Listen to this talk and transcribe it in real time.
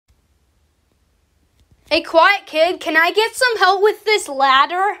Hey, quiet kid, can I get some help with this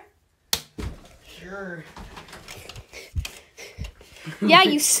ladder? Sure. Yeah,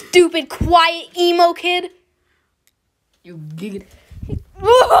 you stupid, quiet, emo kid. You gig.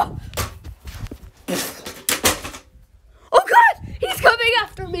 Oh God, he's coming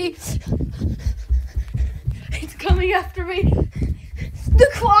after me. He's coming after me. The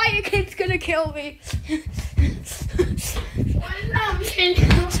quiet kid's gonna kill me.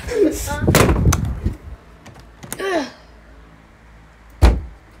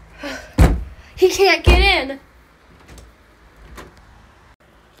 He can't get in.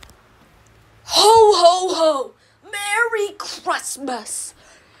 Ho, ho, ho. Merry Christmas.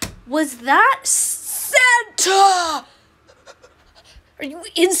 Was that Santa? Are you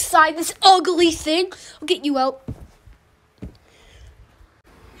inside this ugly thing? I'll get you out.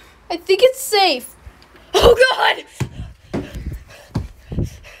 I think it's safe. Oh God!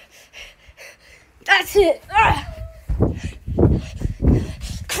 That's it.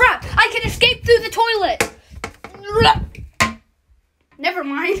 Crap! I can escape through the toilet. Never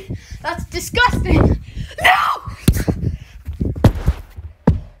mind. That's disgusting. No!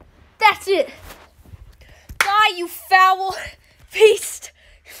 That's it. Die, you foul beast.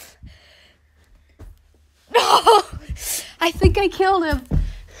 No! I think I killed him.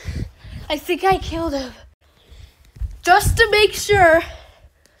 Just to make sure.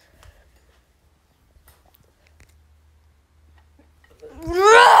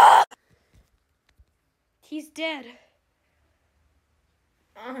 He's dead.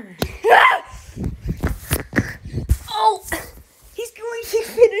 Oh! He's going to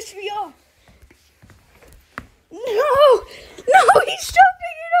finish me off. No! No, he's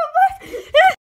jumping in on my...